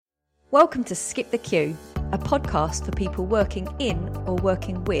Welcome to Skip the Queue, a podcast for people working in or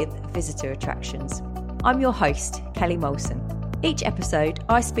working with visitor attractions. I'm your host, Kelly Molson. Each episode,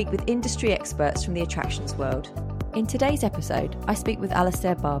 I speak with industry experts from the attractions world. In today's episode, I speak with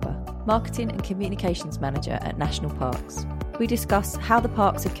Alastair Barber, Marketing and Communications Manager at National Parks. We discuss how the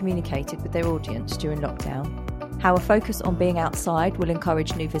parks have communicated with their audience during lockdown, how a focus on being outside will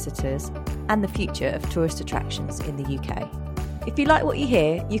encourage new visitors, and the future of tourist attractions in the UK. If you like what you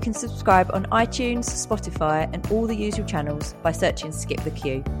hear, you can subscribe on iTunes, Spotify, and all the usual channels by searching Skip the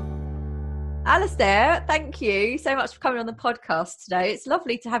Queue. Alastair, thank you so much for coming on the podcast today. It's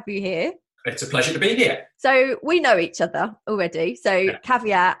lovely to have you here. It's a pleasure to be here. So we know each other already. So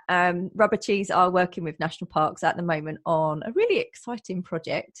caveat, Rubber Cheese are working with National Parks at the moment on a really exciting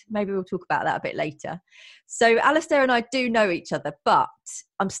project. Maybe we'll talk about that a bit later. So Alastair and I do know each other, but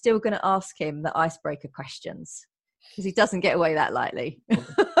I'm still going to ask him the icebreaker questions, because he doesn't get away that lightly.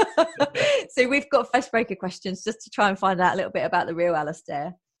 So we've got icebreaker questions just to try and find out a little bit about the real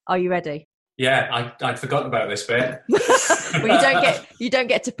Alastair. Are you ready? Yeah, I'd forgotten about this bit. Well, you don't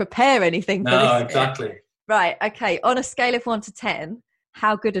get to prepare anything for this. No, exactly. Bit. Right, okay. On a scale of 1 to 10,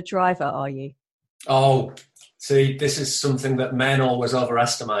 how good a driver are you? Oh, see, this is something that men always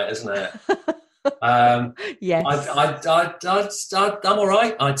overestimate, isn't it? Yes. I'm all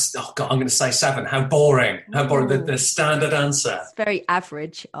right. I'm going to say 7. How boring. How boring. The standard answer. It's very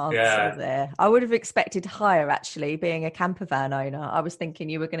average answer there. I would have expected higher, actually, being a camper van owner. I was thinking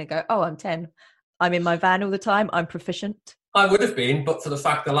you were going to go, I'm 10. I'm in my van all the time. I'm proficient. I would have been, but for the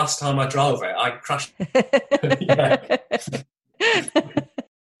fact the last time I drove it, I crashed.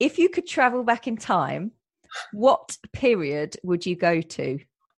 If you could travel back in time, what period would you go to?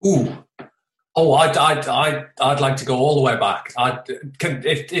 I'd like to go all the way back.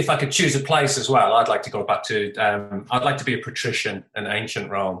 If I could choose a place as well, I'd like to go back to. I'd like to be a patrician in ancient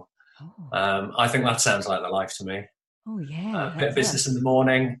Rome. I think that sounds like the life to me. Oh yeah, bit of business in the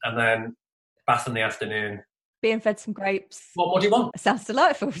morning and then bath in the afternoon. Being fed some grapes. What do you want? Sounds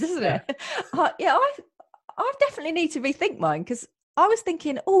delightful, doesn't it? I definitely need to rethink mine, because I was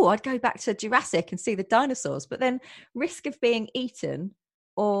thinking, I'd go back to Jurassic and see the dinosaurs, but then risk of being eaten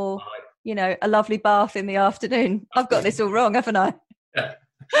or, a lovely bath in the afternoon. I've got this all wrong, haven't I? Yeah.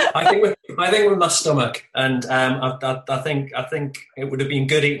 I think with my stomach, and I think it would have been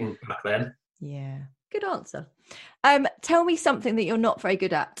good eating back then. Yeah, good answer. Tell me something that you're not very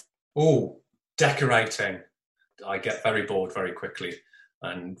good at. Decorating. I get very bored very quickly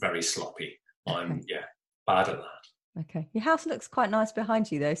and very sloppy. I'm bad at that. Okay. Your house looks quite nice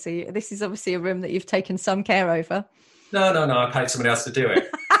behind you, though. So this is obviously a room that you've taken some care over. No. I paid somebody else to do it.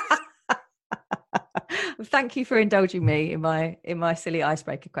 Thank you for indulging me in my silly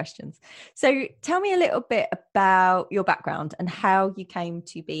icebreaker questions. So tell me a little bit about your background and how you came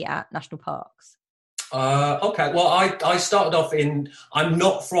to be at National Parks. Okay. Well, I started off I'm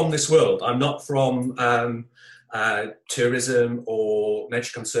not from this world. I'm not from tourism or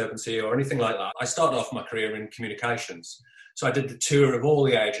Nature Conservancy or anything like that. I started off my career in communications. So I did the tour of all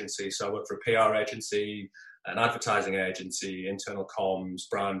the agencies. So I worked for a PR agency, an advertising agency, internal comms,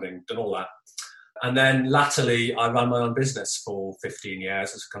 branding, done all that. And then latterly, I ran my own business for 15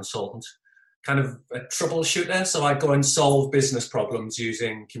 years as a consultant, kind of a troubleshooter. So I go and solve business problems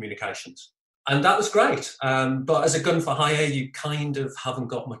using communications. And that was great. But as a gun for hire, you kind of haven't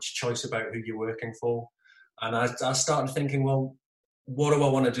got much choice about who you're working for. And I started thinking, well, what do I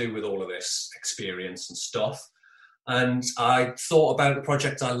want to do with all of this experience and stuff? And I thought about the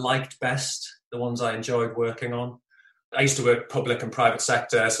projects I liked best, the ones I enjoyed working on. I used to work public and private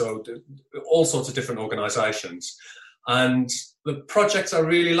sector, so all sorts of different organisations. And the projects I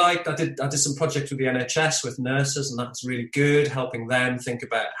really liked, I did some projects with the NHS, with nurses, and that's really good, helping them think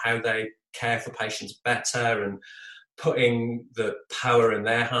about how they care for patients better and putting the power in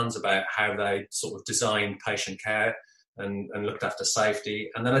their hands about how they sort of design patient care and looked after safety.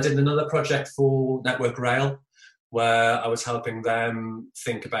 And then I did another project for Network Rail, where I was helping them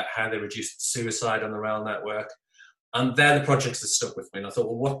think about how they reduced suicide on the rail network. And they're the projects that stuck with me. And I thought,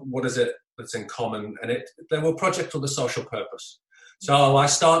 well, what is it that's in common? And they were projects with a social purpose. So I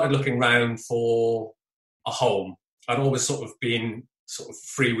started looking around for a home. I'd always sort of been sort of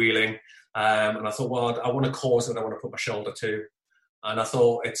freewheeling. And I thought, well, I want a cause that I want to put my shoulder to. And I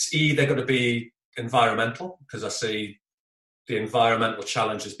thought it's either going to be environmental, because I see the environmental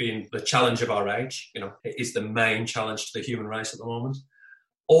challenge as being the challenge of our age. It is the main challenge to the human race at the moment,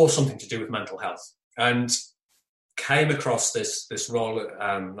 or something to do with mental health. And came across this role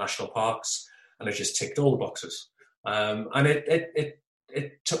at National Parks, and it just ticked all the boxes. And it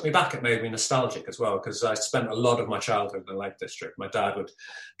it took me back. It made me nostalgic as well, because I spent a lot of my childhood in the Lake District. My dad would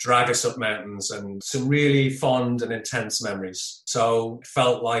drag us up mountains, and some really fond and intense memories. So it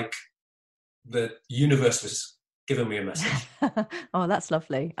felt like the universe was giving me a message. Oh, that's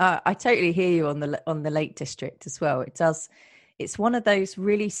lovely. I totally hear you on the Lake District as well. It does. It's one of those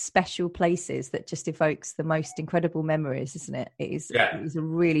really special places that just evokes the most incredible memories, isn't it? It is a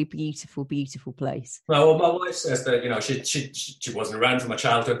really beautiful, beautiful place. Well, my wife says that, she wasn't around for my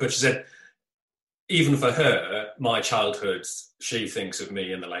childhood, but she said, even for her, my childhood, she thinks of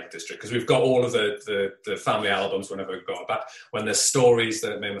me in the Lake District, because we've got all of the family albums whenever we go back. When there's stories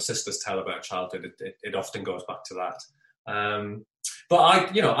that me and my sisters tell about childhood, it often goes back to that.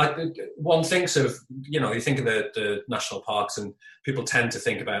 But one thinks of, you think of the national parks, and people tend to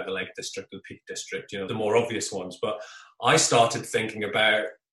think about the Lake District, the Peak District, the more obvious ones. But I started thinking about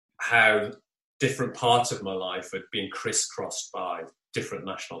how different parts of my life had been crisscrossed by different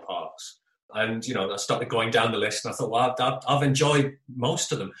national parks. And, I started going down the list, and I thought, well, I've enjoyed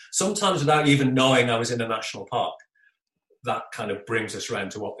most of them, sometimes without even knowing I was in a national park. That kind of brings us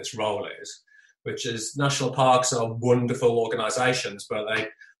around to what this role is, which is national parks are wonderful organisations, but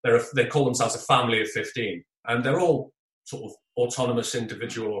they call themselves a family of 15, and they're all sort of autonomous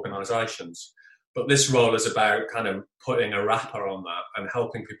individual organisations. But this role is about kind of putting a wrapper on that and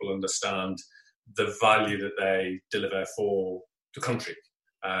helping people understand the value that they deliver for the country,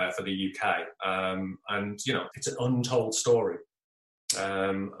 for the UK. And, it's an untold story.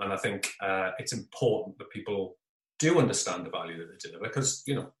 And I think it's important that people do understand the value that they deliver, because,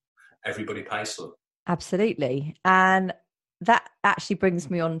 everybody pays for them. Absolutely. And that actually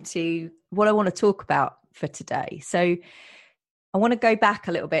brings me on to what I want to talk about for today. So I want to go back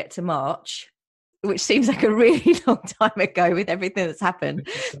a little bit to March, which seems like a really long time ago with everything that's happened.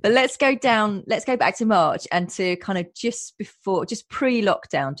 But let's go back to March, and to kind of just before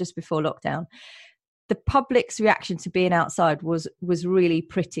lockdown. The public's reaction to being outside was really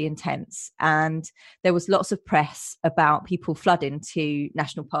pretty intense, and there was lots of press about people flooding to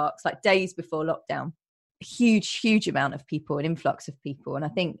national parks like days before lockdown. A huge amount of people, an influx of people. And I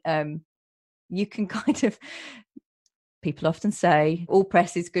think you can kind of, people often say all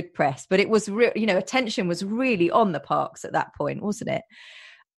press is good press, but it was attention was really on the parks at that point, wasn't it?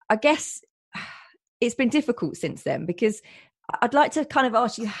 I guess it's been difficult since then, because I'd like to kind of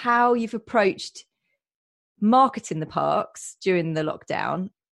ask you how you've approached marketing the parks during the lockdown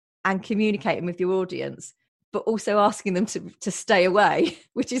and communicating with your audience, but also asking them to stay away,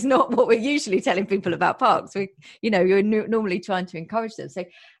 which is not what we're usually telling people about parks. You're normally trying to encourage them. So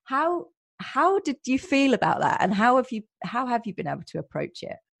how did you feel about that, and how have you been able to approach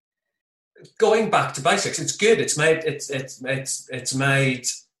it? Going back to basics, it's good. It's made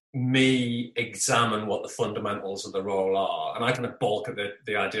me examine what the fundamentals of the role are, and I kind of balk at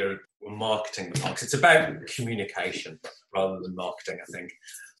the idea of marketing the parks. It's about communication rather than marketing, I think.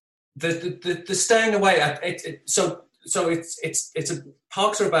 The staying away,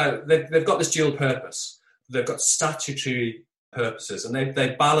 parks are about, they've got this dual purpose. They've got statutory purposes, and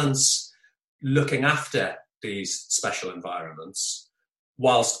they balance looking after these special environments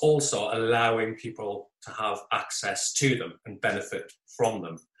whilst also allowing people to have access to them and benefit from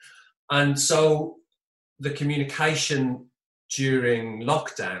them. And so the communication during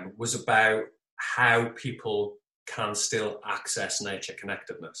lockdown was about how people can still access nature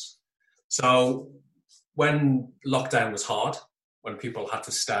connectedness. So when lockdown was hard, when people had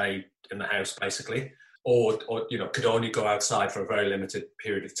to stay in the house basically, or could only go outside for a very limited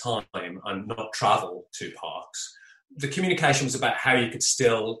period of time and not travel to parks, the communication was about how you could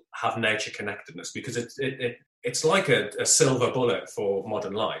still have nature connectedness, because it's like a silver bullet for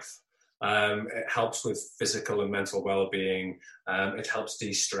modern life. It helps with physical and mental well-being. It helps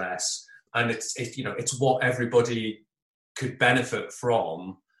de-stress, and it's what everybody could benefit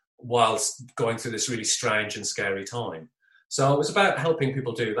from whilst going through this really strange and scary time. So it was about helping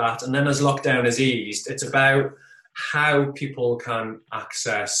people do that. And then as lockdown has eased, it's about how people can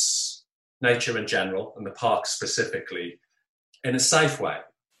access nature in general, and the park specifically, in a safe way.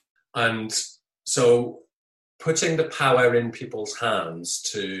 And so putting the power in people's hands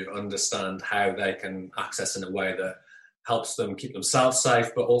to understand how they can access in a way that helps them keep themselves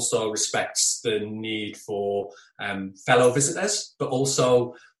safe, but also respects the need for fellow visitors. But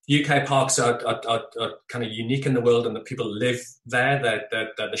also, UK parks are kind of unique in the world, and that people live there.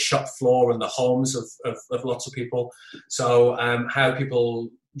 They're the shop floor and the homes of lots of people. So how people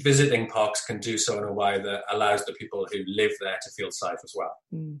visiting parks can do so in a way that allows the people who live there to feel safe as well.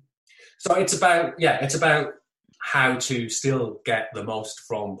 So it's about how to still get the most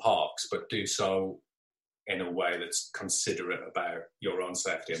from parks, but do so in a way that's considerate about your own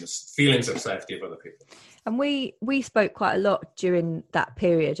safety and the feelings of safety of other people. And we spoke quite a lot during that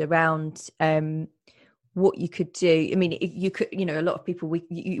period around what you could do. I mean, you could, you know, a lot of people,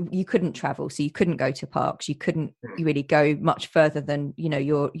 you couldn't travel, so you couldn't go to parks, you couldn't really go much further than, you know,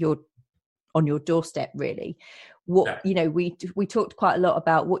 you're on your doorstep, really. You know, we talked quite a lot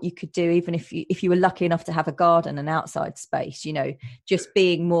about what you could do, even if you were lucky enough to have a garden, an outside space, you know, just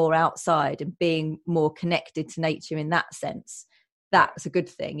being more outside and being more connected to nature in that sense. That's a good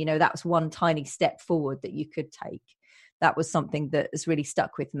thing. You know, that was one tiny step forward that you could take. That was something that has really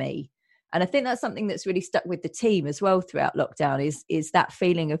stuck with me. And I think that's something that's really stuck with the team as well throughout lockdown is that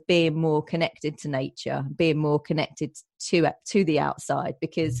feeling of being more connected to nature, being more connected to the outside,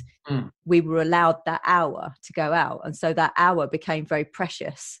 because we were allowed that hour to go out. And so that hour became very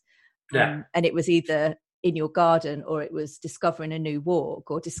precious. And it was either in your garden, or it was discovering a new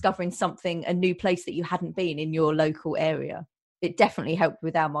walk, or discovering something, a new place that you hadn't been in your local area. It definitely helped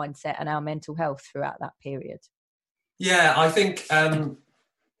with our mindset and our mental health throughout that period. Yeah, I think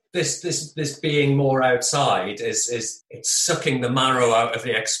this being more outside is it's sucking the marrow out of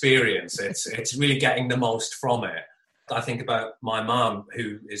the experience. It's really getting the most from it. I think about my mum,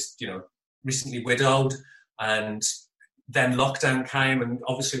 who is, you know, recently widowed, and then lockdown came, and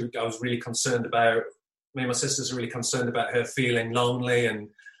obviously I was really concerned about, me and my sisters are really concerned about her feeling lonely and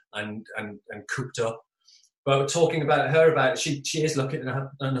cooped up. But talking about her, she is lucky enough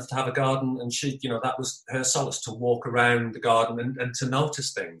to have a garden, and she, you know, that was her solace, to walk around the garden and to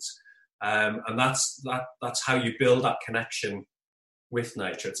notice things, and that's how you build that connection with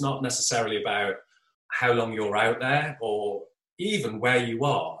nature. It's not necessarily about how long you're out there or even where you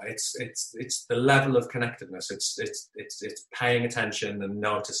are. It's the level of connectedness. It's paying attention and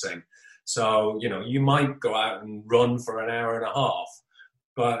noticing. So, you know, you might go out and run for an hour and a half.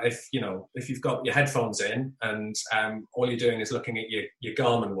 But if you've got your headphones in and all you're doing is looking at your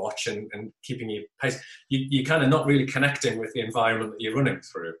Garmin watch and keeping your pace, you're kind of not really connecting with the environment that you're running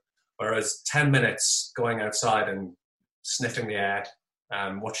through. Whereas 10 minutes going outside and sniffing the air,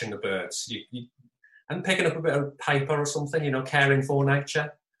 watching the birds, and picking up a bit of paper or something, you know, caring for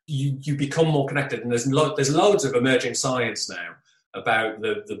nature, you become more connected. And there's loads of emerging science now about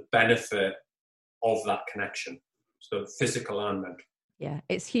the benefit of that connection, so physical and mental. Yeah,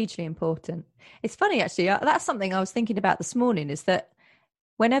 it's hugely important. It's funny, actually. That's something I was thinking about this morning, is that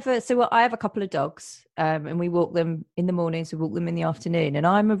so I have a couple of dogs, and we walk them in the mornings, we walk them in the afternoon.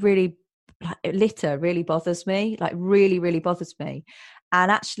 And litter really bothers me, like really, really bothers me. And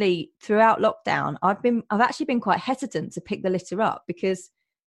actually throughout lockdown, I've actually been quite hesitant to pick the litter up because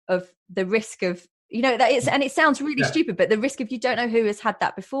of the risk of, you know, and it sounds really stupid, but the risk of, you don't know who has had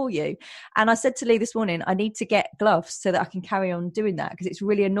that before you. And I said to Lee this morning, I need to get gloves so that I can carry on doing that, because it's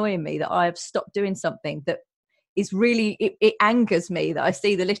really annoying me that I have stopped doing something that is really, it angers me that I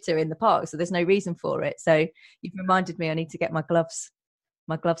see the litter in the park. So there's no reason for it. So you've reminded me I need to get my gloves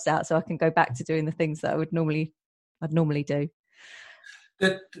out so I can go back to doing the things that I'd normally do.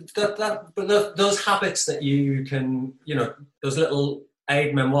 But those habits that you can, you know, those little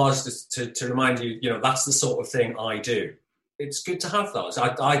aid memoirs to remind you, you know, that's the sort of thing I do. It's good to have those.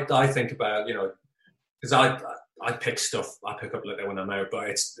 I think about, you know, because I pick up litter when I'm out,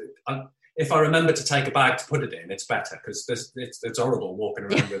 but if I remember to take a bag to put it in, it's better, because it's horrible walking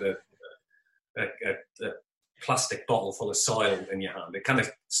around with a plastic bottle full of soil in your hand. It kind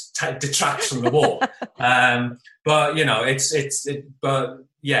of detracts from the walk. But you know, but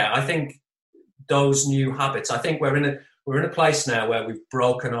yeah, I think those new habits. I think we're in a place now where we've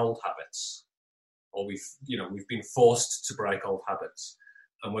broken old habits, or we've been forced to break old habits,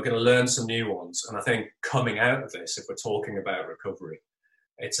 and we're going to learn some new ones. And I think coming out of this, if we're talking about recovery,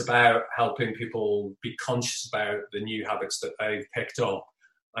 it's about helping people be conscious about the new habits that they've picked up,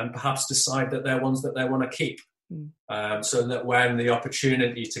 and perhaps decide that they're ones that they want to keep. So that when the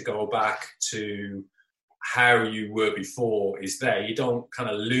opportunity to go back to how you were before is there, you don't kind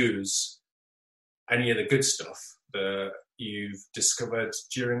of lose any of the good stuff that you've discovered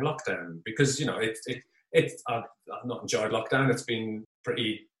during lockdown. Because, you know, I've not enjoyed lockdown. It's been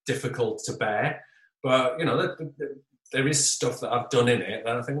pretty difficult to bear. But, you know, there is stuff that I've done in it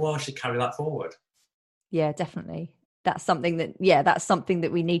that I think, well, I should carry that forward. Yeah, definitely. That's something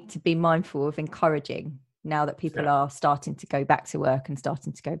that we need to be mindful of encouraging now that people are starting to go back to work and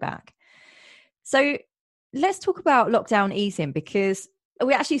starting to go back. So let's talk about lockdown easing, because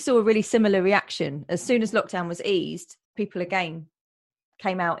we actually saw a really similar reaction. As soon as lockdown was eased, people again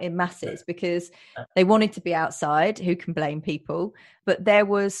came out in masses because they wanted to be outside. Who can blame people? But there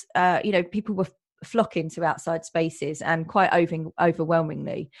was, people were flocking to outside spaces, and quite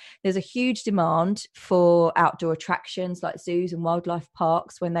overwhelmingly, there's a huge demand for outdoor attractions like zoos and wildlife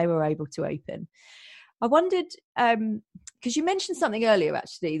parks when they were able to open. I wondered, because you mentioned something earlier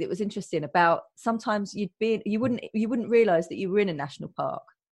actually that was interesting about sometimes you wouldn't realise that you were in a national park,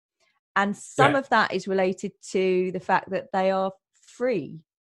 and some of that is related to the fact that they are free,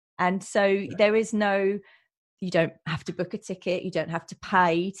 and so there is no. You don't have to book a ticket. You don't have to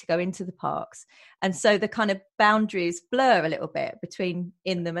pay to go into the parks. And so the kind of boundaries blur a little bit between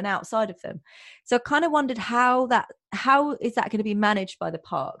in them and outside of them. So I kind of wondered how is that going to be managed by the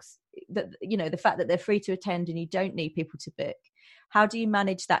parks? That, you know, the fact that they're free to attend and you don't need people to book. How do you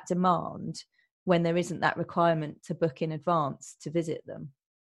manage that demand when there isn't that requirement to book in advance to visit them?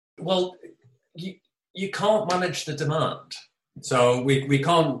 Well, you can't manage the demand. So we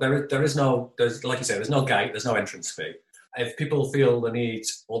can't, there's like you say, there's no gate, there's no entrance fee. If people feel the need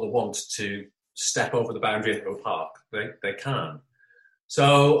or the want to step over the boundary into a park, they can.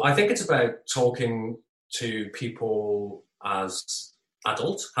 So I think it's about talking to people as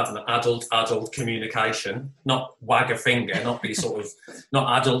adult, having an adult communication, not wag a finger, not be sort of,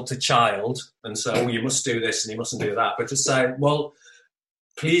 not adult to child, and so you must do this and you mustn't do that, but just say, well,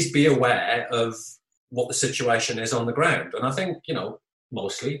 please be aware of what the situation is on the ground. And I think, you know,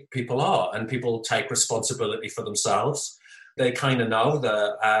 mostly people are, and people take responsibility for themselves. They kind of know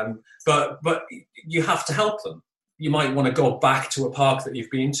that, but you have to help them. You might want to go back to a park that you've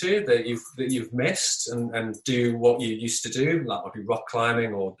been to, that you've missed, and do what you used to do, like maybe rock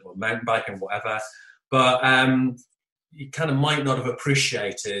climbing or mountain biking, whatever. But you kind of might not have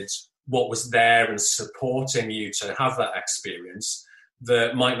appreciated what was there and supporting you to have that experience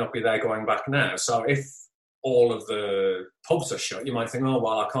that might not be there going back now. So if all of the pubs are shut, you might think, oh,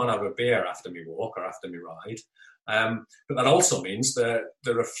 well, I can't have a beer after me walk or after me ride. But that also means that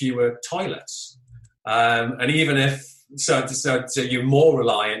there are fewer toilets. And even if, so you're more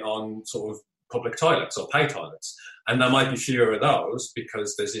reliant on sort of public toilets or pay toilets. And there might be fewer of those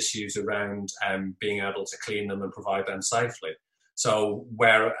because there's issues around being able to clean them and provide them safely. So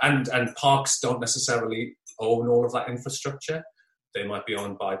and parks don't necessarily own all of that infrastructure. They might be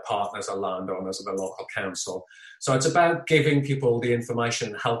owned by partners or landowners of the local council. So it's about giving people the information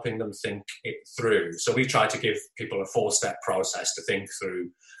and helping them think it through. So we try to give people a 4-step process to think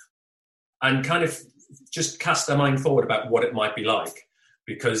through and kind of just cast their mind forward about what it might be like.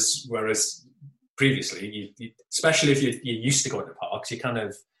 Because whereas previously, especially if you're used to going to parks,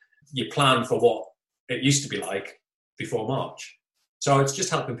 you plan for what it used to be like before March. So it's just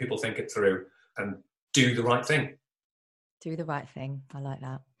helping people think it through and do the right thing. Do the right thing. I like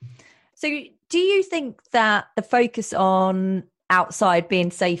that. So do you think that the focus on outside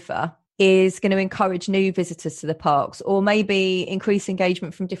being safer is going to encourage new visitors to the parks, or maybe increase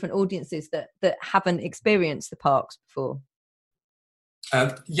engagement from different audiences that haven't experienced the parks before?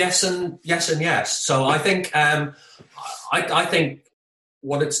 Yes and yes. So I think I think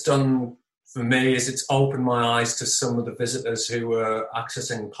what it's done for me is it's opened my eyes to some of the visitors who were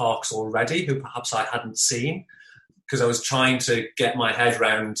accessing parks already, who perhaps I hadn't seen, because I was trying to get my head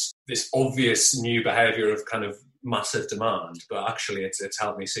around this obvious new behaviour of kind of massive demand. But actually it's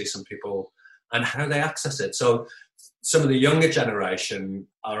helped me see some people and how they access it. So some of the younger generation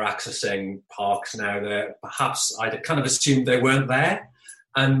are accessing parks now that perhaps I'd kind of assumed they weren't there.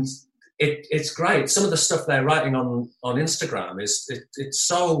 And it's great. Some of the stuff they're writing on Instagram it's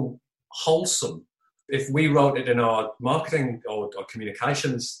so wholesome. If we wrote it in our marketing or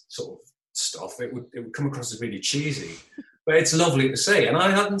communications sort of stuff, it would come across as really cheesy. But it's lovely to see. And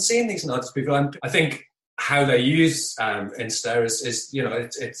I hadn't seen these notes before. And I think how they use Insta is you know,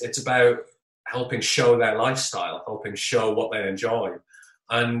 it's about helping show their lifestyle, helping show what they enjoy,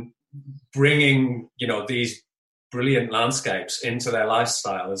 and bringing, you know, these brilliant landscapes into their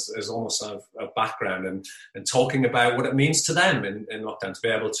lifestyle as almost a background, and talking about what it means to them in lockdown to be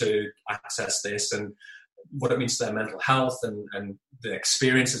able to access this, and what it means to their mental health and the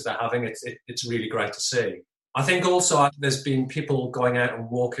experiences they're having. It's really great to see. I think also there's been people going out and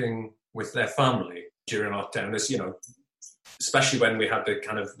walking with their family during lockdown. There's, you know, especially when we had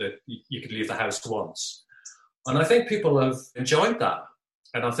you could leave the house once. And I think people have enjoyed that.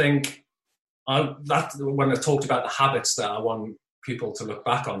 And I think when I talked about the habits that I want people to look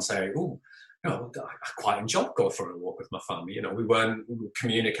back on, say, oh, you know, I quite enjoyed going for a walk with my family. You know, we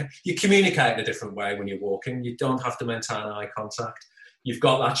communicate. You communicate in a different way when you're walking. You don't have to maintain eye contact. You've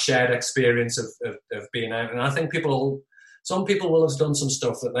got that shared experience of being out. And I think some people will have done some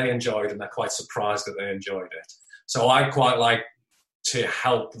stuff that they enjoyed and they're quite surprised that they enjoyed it. So I quite like to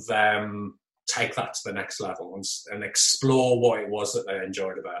help them take that to the next level and explore what it was that they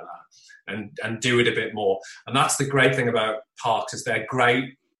enjoyed about that and do it a bit more. And that's the great thing about parks, is they're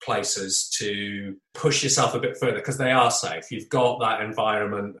great places to push yourself a bit further because they are safe. You've got that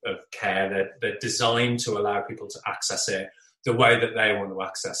environment of care. They're designed to allow people to access it the way that they want to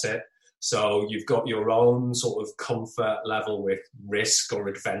access it. So you've got your own sort of comfort level with risk or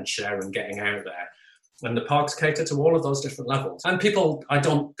adventure and getting out there. And the parks cater to all of those different levels. And people, I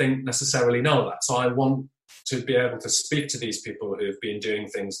don't think, necessarily know that. So I want to be able to speak to these people who've been doing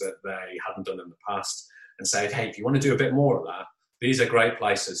things that they hadn't done in the past and say, hey, if you want to do a bit more of that, these are great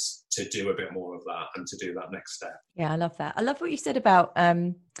places to do a bit more of that and to do that next step. Yeah, I love that. I love what you said about,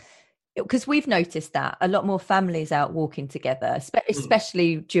 because we've noticed that a lot more families out walking together,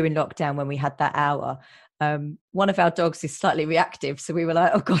 especially during lockdown when we had that hour. One of our dogs is slightly reactive, so we were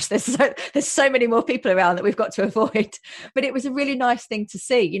like, oh gosh, there's so many more people around that we've got to avoid. But it was a really nice thing to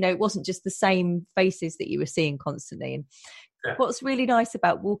see. You know, it wasn't just the same faces that you were seeing constantly. And what's really nice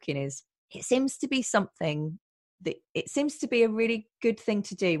about walking is it seems to be something that it seems to be a really good thing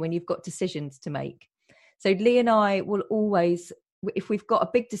to do when you've got decisions to make. So Lee and I will always, if we've got a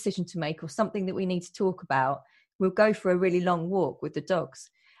big decision to make or something that we need to talk about, we'll go for a really long walk with the dogs.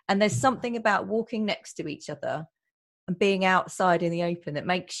 And there's something about walking next to each other and being outside in the open that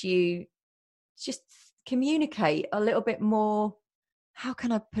makes you just communicate a little bit more. How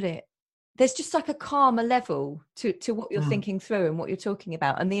can I put it? There's just like a calmer level to what you're thinking through and what you're talking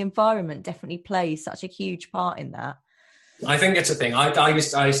about. And the environment definitely plays such a huge part in that. I think it's a thing. I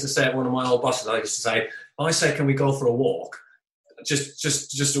used to say at one of my old bosses, I used to say, I say, can we go for a walk?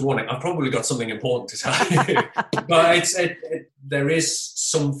 Just a warning. I've probably got something important to tell you. But there is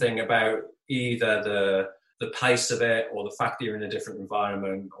something about either the pace of it, or the fact that you're in a different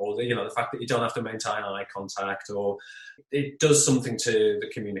environment, or the fact that you don't have to maintain eye contact, or it does something to the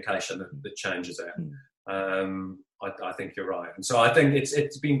communication that changes it. I think you're right. And so I think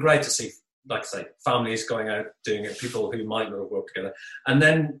it's been great to see, like I say, families going out doing it, people who might not have worked together. And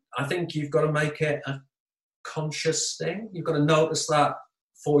then I think you've got to make it a conscious thing. You've got to notice that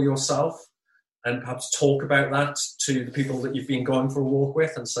for yourself and perhaps talk about that to the people that you've been going for a walk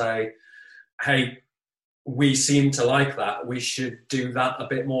with and say, hey, we seem to like that. We should do that a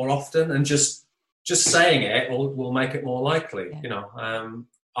bit more often. And just saying it will make it more likely.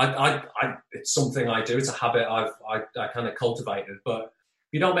 I it's something I do. It's a habit I kind of cultivated, but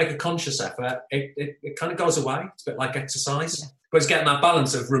if you don't make a conscious effort, it kind of goes away. It's a bit like exercise. But it's getting that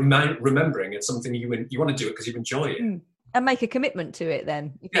balance of remembering it's something you want to do it because you enjoy it. And make a commitment to it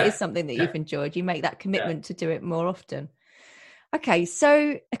then. If it is something that you've enjoyed, you make that commitment to do it more often. Okay,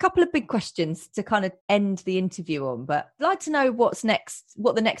 so a couple of big questions to kind of end the interview on, but I'd like to know what's next,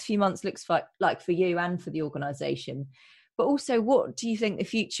 what the next few months looks like for you and for the organisation. But also, what do you think the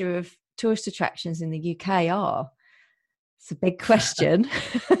future of tourist attractions in the UK are? It's a big question.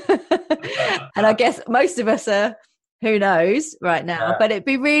 And I guess most of us are, who knows right now, but it'd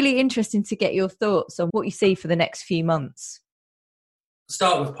be really interesting to get your thoughts on what you see for the next few months.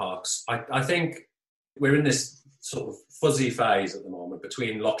 Start with parks. I think we're in this sort of fuzzy phase at the moment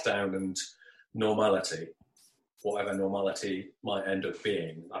between lockdown and normality, whatever normality might end up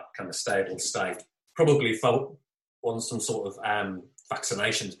being, that kind of stable state. Probably on some sort of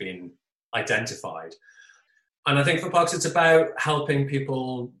vaccinations being identified. And I think for parks, it's about helping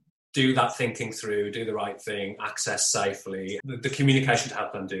people do that thinking through, do the right thing, access safely, the communication to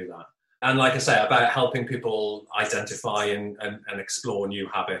help them do that. And like I say, about helping people identify and explore new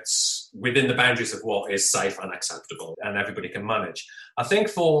habits within the boundaries of what is safe and acceptable and everybody can manage. I think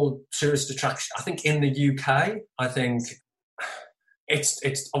for tourist attraction, I think in the UK, I think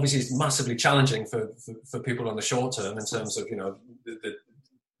it's obviously it's massively challenging for people on the short term in terms of, the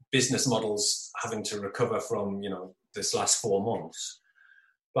business models having to recover from, this last 4 months.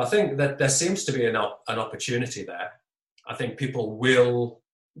 But I think that there seems to be an opportunity there. I think people will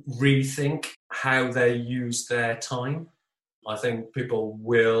rethink how they use their time. I think people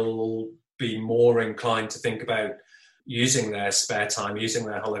will be more inclined to think about using their spare time, using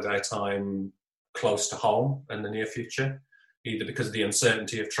their holiday time close to home in the near future, either because of the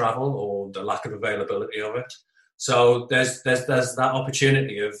uncertainty of travel or the lack of availability of it. So there's that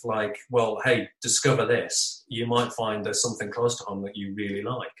opportunity of like, well, hey, discover this. You might find there's something close to home that you really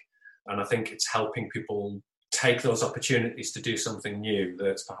like. And I think it's helping people take those opportunities to do something new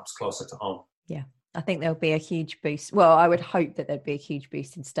that's perhaps closer to home. Yeah, I think there'll be a huge boost. Well, I would hope that there'd be a huge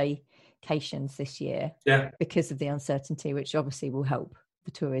boost in staycations this year because of the uncertainty, which obviously will help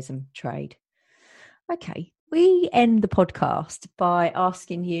the tourism trade. Okay, we end the podcast by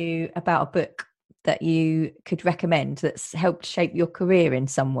asking you about a book that you could recommend that's helped shape your career in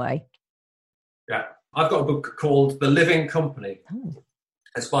some way. Yeah. I've got a book called The Living Company. Oh.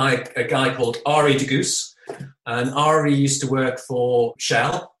 It's by a guy called Ari de Goos. And Ari used to work for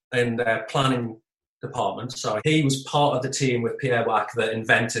Shell in their planning department. So he was part of the team with Pierre Wack that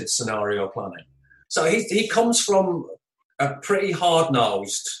invented scenario planning. So he comes from a pretty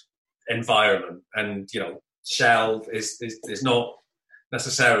hard-nosed environment. And, Shell is not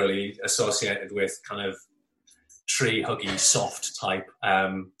necessarily associated with kind of tree-huggy, soft type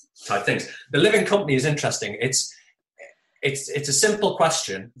things. The Living Company is interesting. It's a simple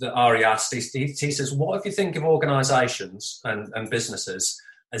question that Ari asked. He says, what if you think of organisations and businesses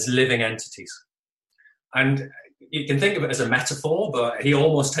as living entities? And you can think of it as a metaphor, but he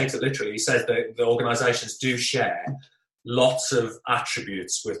almost takes it literally. He says that the organisations do share lots of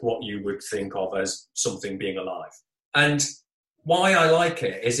attributes with what you would think of as something being alive. And why I like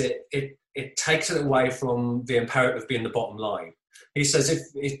it is it takes it away from the imperative being the bottom line. He says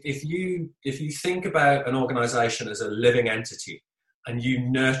if you think about an organisation as a living entity and you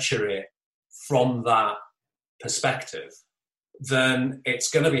nurture it from that perspective, then it's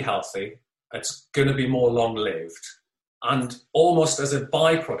going to be healthy, it's going to be more long-lived, and almost as a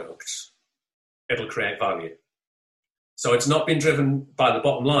byproduct, it'll create value. So it's not been driven by the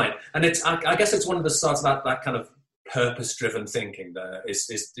bottom line. And I guess it's one of the starts of that kind of purpose-driven thinking that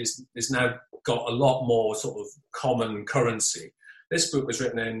is now got a lot more sort of common currency. This book was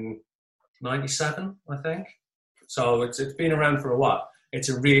written in 97, I think. So it's been around for a while. It's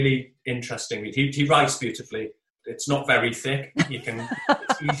a really interesting read. He writes beautifully. It's not very thick.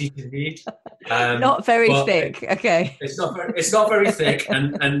 It's easy to read. Not very thick. Okay. It's not very thick,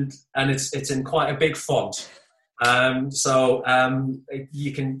 and it's in quite a big font. So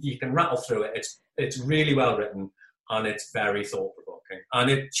you can rattle through it. It's really well written, and it's very thought provoking.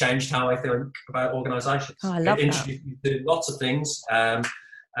 And it changed how I think about organisations. Oh, I love it introduced me to lots of things.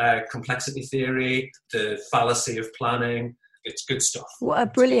 Complexity theory, the fallacy of planning. It's good stuff. What a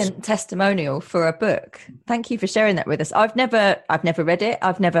brilliant testimonial for a book. Thank you for sharing that with us. I've never read it.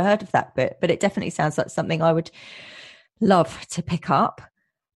 I've never heard of that book, but it definitely sounds like something I would love to pick up.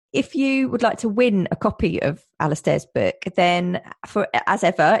 If you would like to win a copy of Alastair's book, then as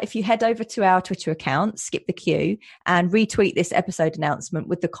ever, if you head over to our Twitter account, Skip the Queue, and retweet this episode announcement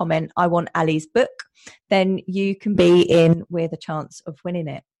with the comment, I want Ali's book, then you can be in with a chance of winning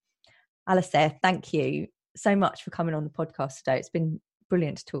it. Alastair, thank you so much for coming on the podcast today. It's been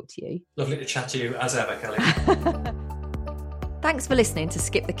brilliant to talk to you. Lovely to chat to you as ever, Kelly. Thanks for listening to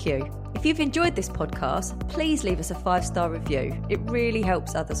Skip the Queue. If you've enjoyed this podcast, please leave us a 5-star review. It really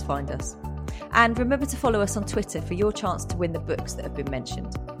helps others find us. And remember to follow us on Twitter for your chance to win the books that have been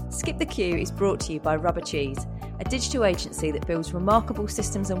mentioned. Skip the Queue is brought to you by Rubber Cheese, a digital agency that builds remarkable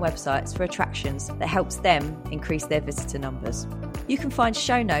systems and websites for attractions that helps them increase their visitor numbers. You can find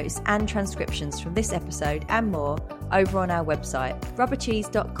show notes and transcriptions from this episode and more over on our website,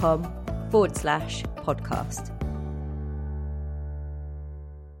 rubbercheese.com/podcast.